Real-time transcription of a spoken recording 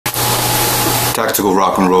Tactical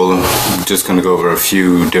RockNRolla. I'm just going to go over a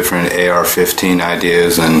few different AR-15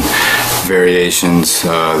 ideas and variations.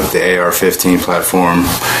 The AR-15 platform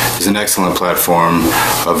is an excellent platform,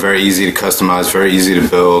 very easy to customize, very easy to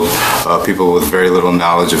build. People with very little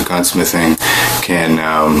knowledge of gunsmithing can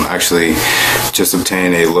actually just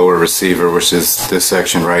obtain a lower receiver, which is this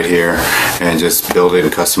section right here, and just build it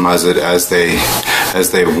and customize it as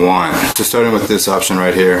they want. So starting with this option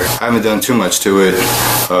right here, I haven't done too much to it.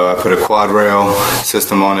 I put a quad rail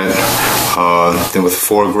system on it, then with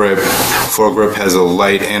foregrip. Foregrip has a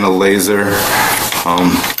light and a laser.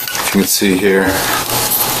 If you can see here,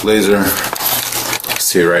 laser.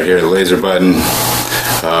 See right here, the laser button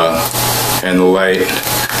and the light.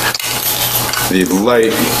 The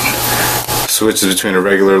light switches between a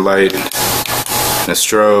regular light and a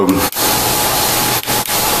strobe,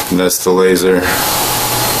 and that's the laser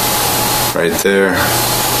right there.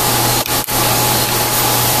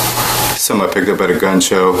 Some I picked up at a gun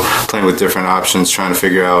show, playing with different options, trying to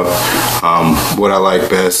figure out what I like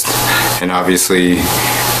best, and obviously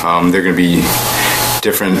they're going to be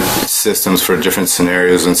different systems for different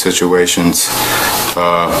scenarios and situations.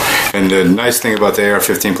 And the nice thing about the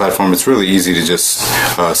AR-15 platform, it's really easy to just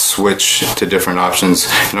switch to different options,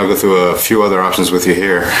 and I'll go through a few other options with you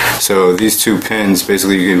here. So these two pins,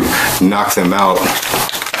 basically you can knock them out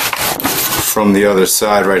from the other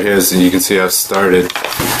side right here, as you can see I've started.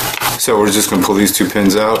 So we're just going to pull these two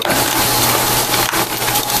pins out.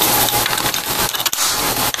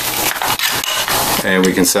 And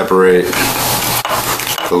we can separate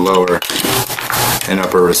the lower and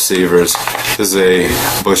upper receivers. This is a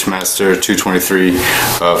Bushmaster 223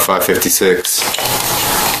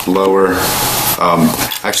 556 lower.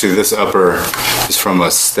 Actually, this upper is from a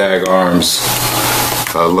Stag Arms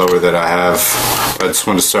lower that I have. I just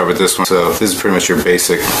want to start with this one. So this is pretty much your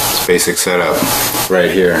basic setup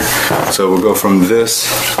right here. So we'll go from this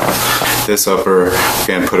upper,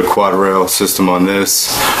 again, put a quad rail system on this.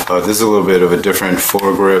 This is a little bit of a different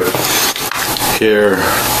foregrip. Here.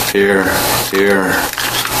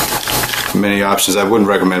 Many options. I wouldn't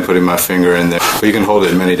recommend putting my finger in there, but you can hold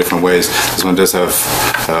it in many different ways. This one does have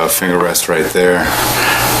finger rest right there.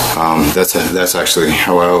 That's actually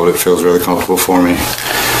how I hold it. Feels really comfortable for me.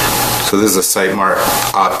 So this is a Sightmark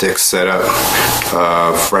optics setup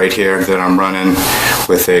right here that I'm running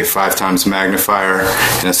with a 5x magnifier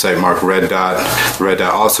and a Sightmark red dot. The red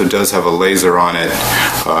dot also does have a laser on it.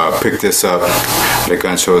 Picked this up at a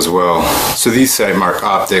gun show as well. So these Sightmark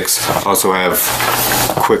optics also have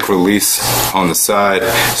quick release on the side,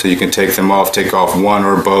 so you can take them off, take off one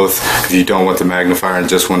or both. If you don't want the magnifier and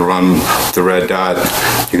just want to run the red dot,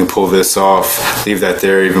 you can pull this off, leave that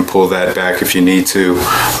there, even pull that back if you need to.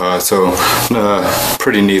 So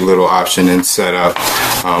pretty neat little option and setup.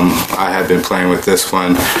 I had been playing with this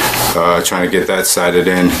one, trying to get that sighted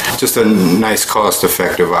in. Just a nice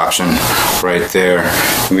cost-effective option right there.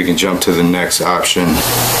 And we can jump to the next option.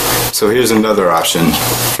 So here's another option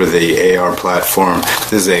for the AR platform.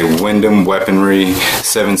 This is a Wyndham Weaponry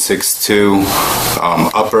 7.62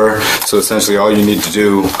 upper. So essentially all you need to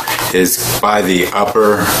do is buy the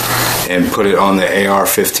upper and put it on the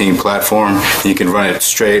AR-15 platform. You can run it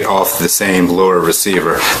straight off the same lower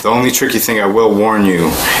receiver. The only tricky thing I will warn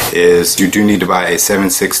you is you do need to buy a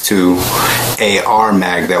 7.62 AR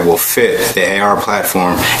mag that will fit the AR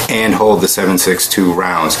platform and hold the 7.62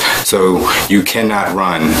 rounds. So you cannot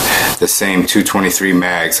run the same 223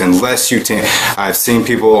 mags unless you I've seen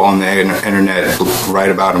people on the internet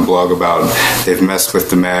write about and blog about they've messed with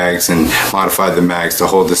the mags and modified the mags to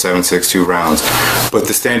hold the 7.62 rounds, but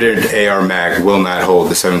the standard AR mag will not hold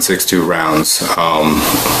the 7.62 rounds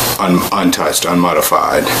untouched,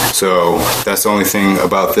 unmodified. So that's the only thing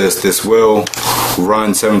about this. This will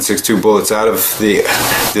run 7.62 bullets out of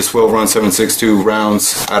this will run 7.62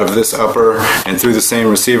 rounds out of this upper and through the same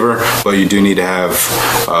receiver, but you do need to have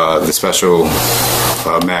the special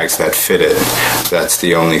mags that fit it. That's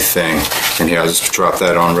the only thing. And here, I'll just drop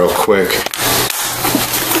that on real quick.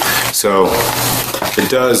 So it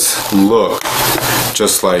does look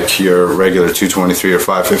just like your regular 223 or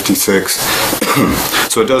 556.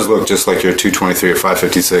 So it does look just like your 223 or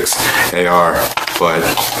 556 AR, but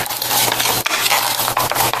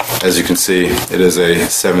as you can see, it is a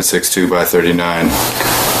 7.62 by 39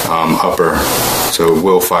 upper, so it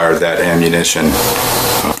will fire that ammunition.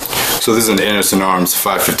 So this is an Anderson Arms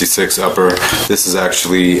 556 upper. This is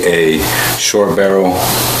actually a short barrel,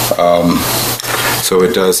 so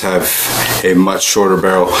it does have a much shorter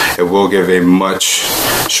barrel. It will give a much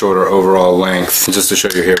shorter overall length. Just to show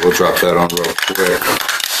you here, we'll drop that on real quick.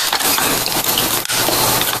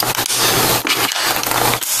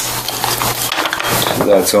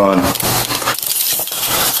 That's on.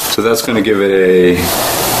 So that's going to give it a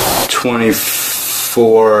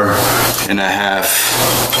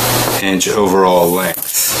 24.5-inch overall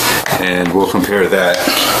length, and we'll compare that.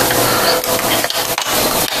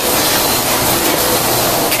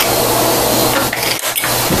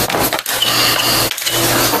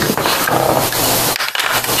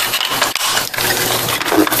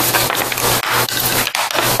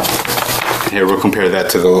 Here we'll compare that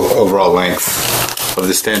to the overall length of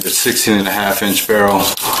the standard 16.5-inch barrel,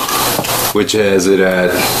 which has it at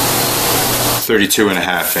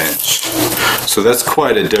 32.5-inch. So that's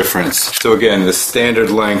quite a difference. So again, the standard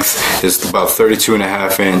length is about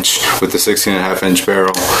 32.5-inch with the 16.5-inch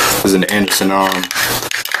barrel. This is an Anderson arm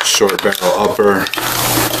short barrel upper.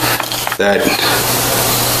 That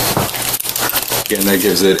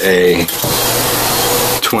gives it a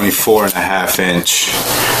 24.5-inch.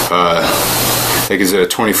 That gives it a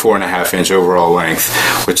 24.5-inch overall length,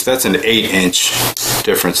 which that's an 8-inch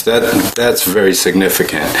difference. That's very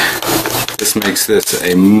significant. This makes this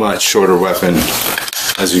a much shorter weapon,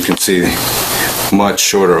 as you can see, much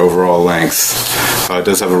shorter overall length. It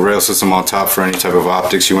does have a rail system on top for any type of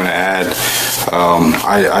optics you want to add.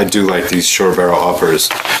 I do like these short barrel uppers.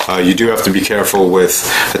 You do have to be careful with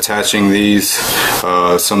attaching these.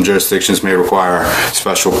 Some jurisdictions may require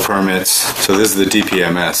special permits. So this is the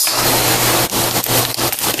DPMS.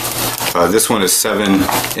 This one is 7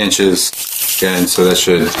 inches again, so that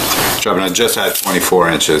should drop. And I just had 24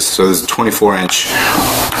 inches, so this is 24-inch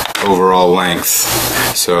overall length.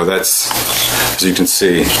 So that's, as you can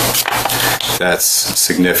see, that's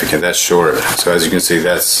significant. That's short. So as you can see,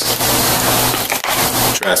 that's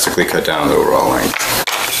drastically cut down the overall length.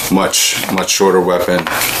 Much shorter weapon,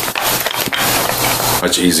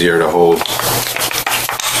 much easier to hold.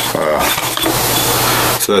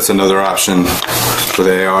 So that's another option for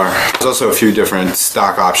the AR. There's also a few different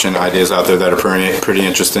stock option ideas out there that are pretty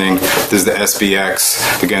interesting. This is the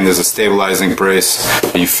SBX. Again, there's a stabilizing brace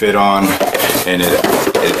that you fit on, and it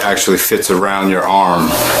actually fits around your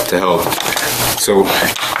arm to help. So,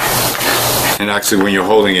 and actually when you're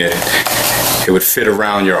holding it, it would fit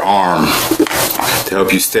around your arm to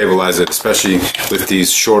help you stabilize it, especially with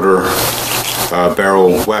these shorter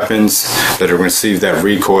barrel weapons that are going to receive that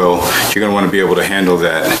recoil. You're going to want to be able to handle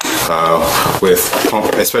that with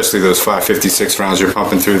especially those 5.56 rounds you're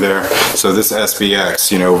pumping through there. So this SBX,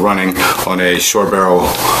 running on a short barrel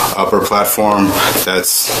upper platform,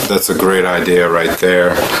 that's a great idea right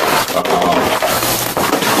there.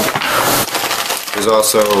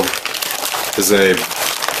 There's a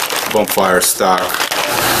bump fire stock.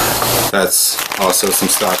 That's also some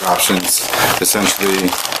stock options. Essentially,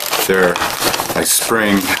 they're like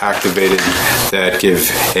spring activated that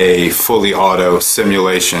give a fully auto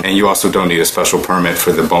simulation, and you also don't need a special permit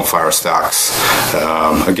for the bump fire stocks.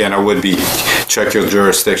 Again, I would check your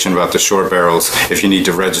jurisdiction about the short barrels. If you need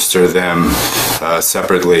to register them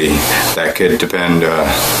separately, that could depend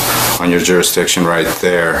on your jurisdiction right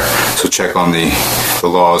there. So check on the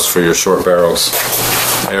laws for your short barrels.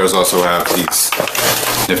 ARs also have these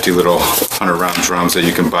nifty little 100-round drums that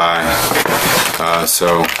you can buy.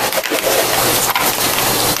 So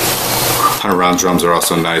 100-round drums are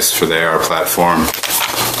also nice for the AR platform.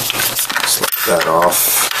 Slip that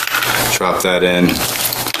off, drop that in.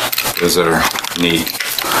 Those are neat,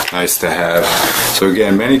 nice to have. So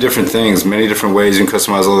again, many different things, many different ways you can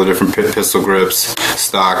customize all the different pistol grips,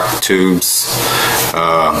 stock, tubes,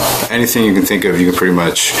 anything you can think of, you can pretty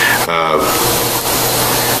much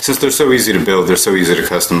since they're so easy to build, they're so easy to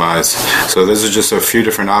customize. So those are just a few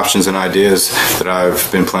different options and ideas that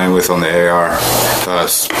I've been playing with on the AR.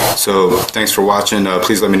 So thanks for watching.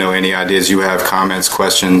 Please let me know any ideas you have, comments,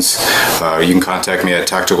 questions. You can contact me at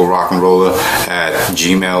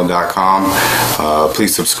tacticalrocknrolla@gmail.com.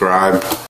 Please subscribe.